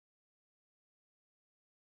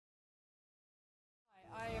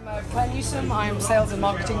Newsom. I am Sales and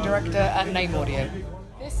Marketing Director at Naim Audio.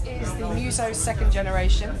 This is the Muso second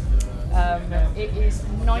generation. It is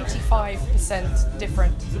 95%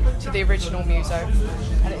 different to the original Muso,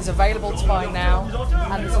 and it is available to buy now,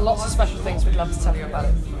 and there's lots of special things we'd love to tell you about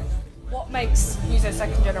it. What makes Muso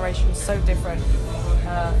second generation so different?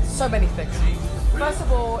 So many things. First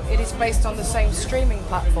of all, it is based on the same streaming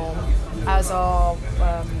platform as our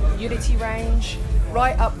Unity range,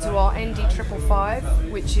 right up to our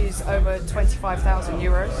ND555, which is over 25,000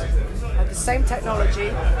 euros. The same technology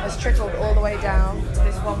has trickled all the way down to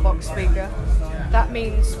this one-box speaker. That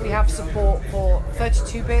means we have support for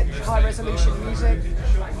 32-bit high-resolution music.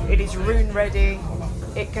 It is Roon ready.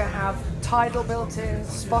 It can have Tidal built-in,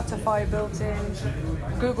 Spotify built-in,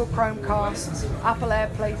 Google Chromecast, Apple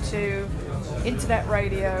AirPlay 2, Internet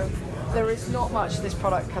radio. There is not much this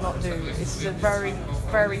product cannot do. It's a very,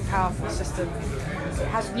 very powerful system. It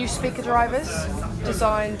has new speaker drivers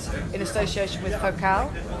designed in association with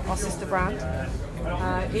Focal, our sister brand.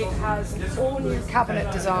 It has all new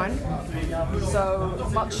cabinet design, so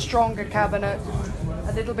much stronger cabinet,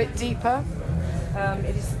 a little bit deeper.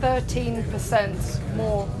 It is 13%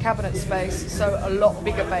 more cabinet space, so a lot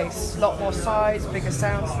bigger bass, a lot more size, bigger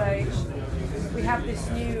sound stage. We have this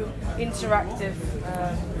new interactive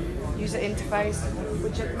user interface,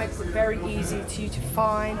 which makes it very easy to you to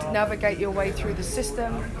find, navigate your way through the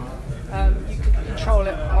system. You can control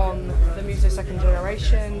it on the Muso second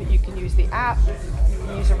generation, you can use the app, you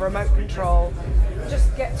can use a remote control.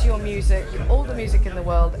 Just get to your music, all the music in the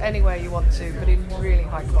world, anywhere you want to, but in really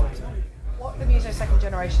high quality. What the Muso second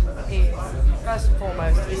generation is, first and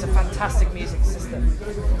foremost, is a fantastic music system.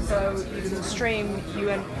 So you can stream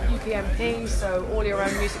UPnP, so all your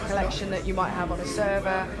own music collection that you might have on a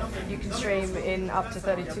server. You can stream in up to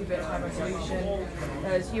 32-bit high resolution.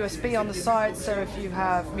 There's USB on the side, so if you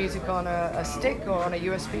have music on a stick or on a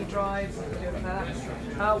USB drive, you can do it with that.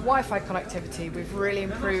 Wi-Fi connectivity, we've really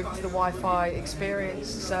improved the Wi-Fi experience,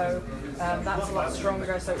 so that's a lot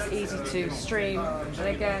stronger, so it's easy to stream. And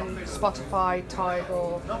again, Spotify,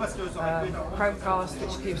 Tidal, Chromecast,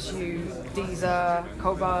 which gives you Deezer,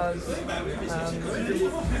 Qobuz,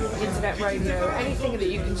 Internet radio, anything that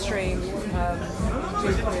you can stream,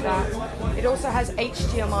 do through that. It also has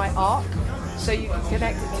HDMI ARC, so you can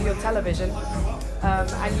connect it to your television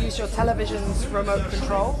and use your television's remote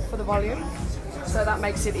control for the volume. So that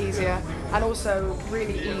makes it easier, and also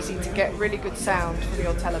really easy to get really good sound for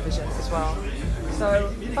your television as well. So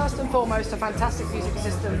first and foremost, a fantastic music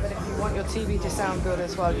system, but if you want your TV to sound good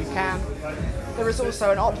as well, you can. There is also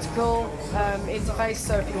an optical interface,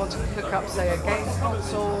 so if you want to hook up, say, a games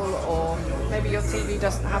console, or maybe your TV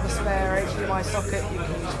doesn't have a spare HDMI socket, you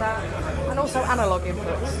can use that. And also analog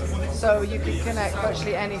inputs, so you can connect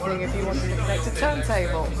virtually anything. If you wanted to connect a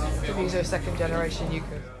turntable to Muso second generation, you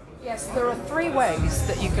could. Yes, there are three ways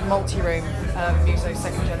that you can multi-room Muso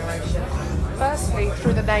second generation. Firstly,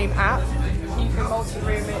 through the Naim app, you can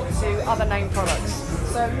multi-room it to other Naim products.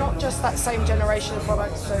 So not just that same generation of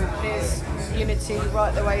products, so there's Unity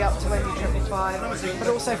right the way up to ND555, but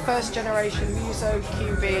also first generation Muso,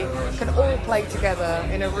 QB, can all play together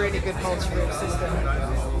in a really good multi-room system.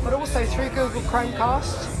 But also through Google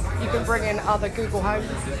Chromecast, you can bring in other Google Home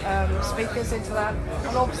speakers into that,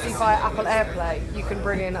 and obviously via Apple AirPlay, you can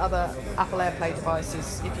bring in other Apple AirPlay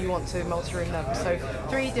devices if you want to multi-room them. So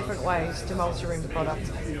three different ways to multi-room the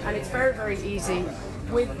product, and it's very, very easy.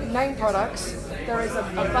 With Naim products, there is a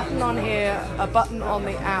button on here, a button on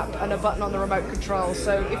the app, and a button on the remote control.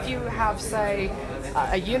 So if you have, say,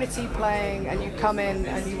 a Unity playing and you come in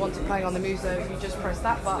and you want to play on the Muso, you just press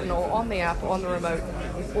that button, or on the app or on the remote,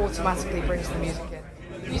 it automatically brings the music in.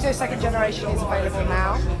 Muso second generation is available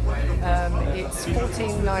now. It's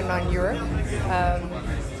 €14.99,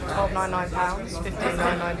 £12.99,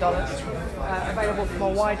 $15.99. Available from a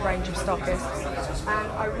wide range of stockists.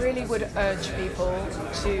 And I really would urge people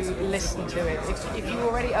to listen to it. If you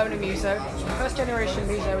already own a Muso, first generation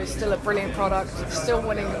Muso is still a brilliant product, still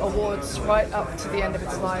winning awards right up to the end of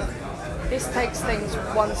its life. This takes things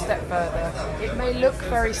one step further. It may look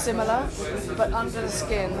very similar, but under the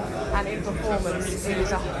skin and in performance, it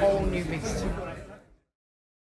is a whole new beast.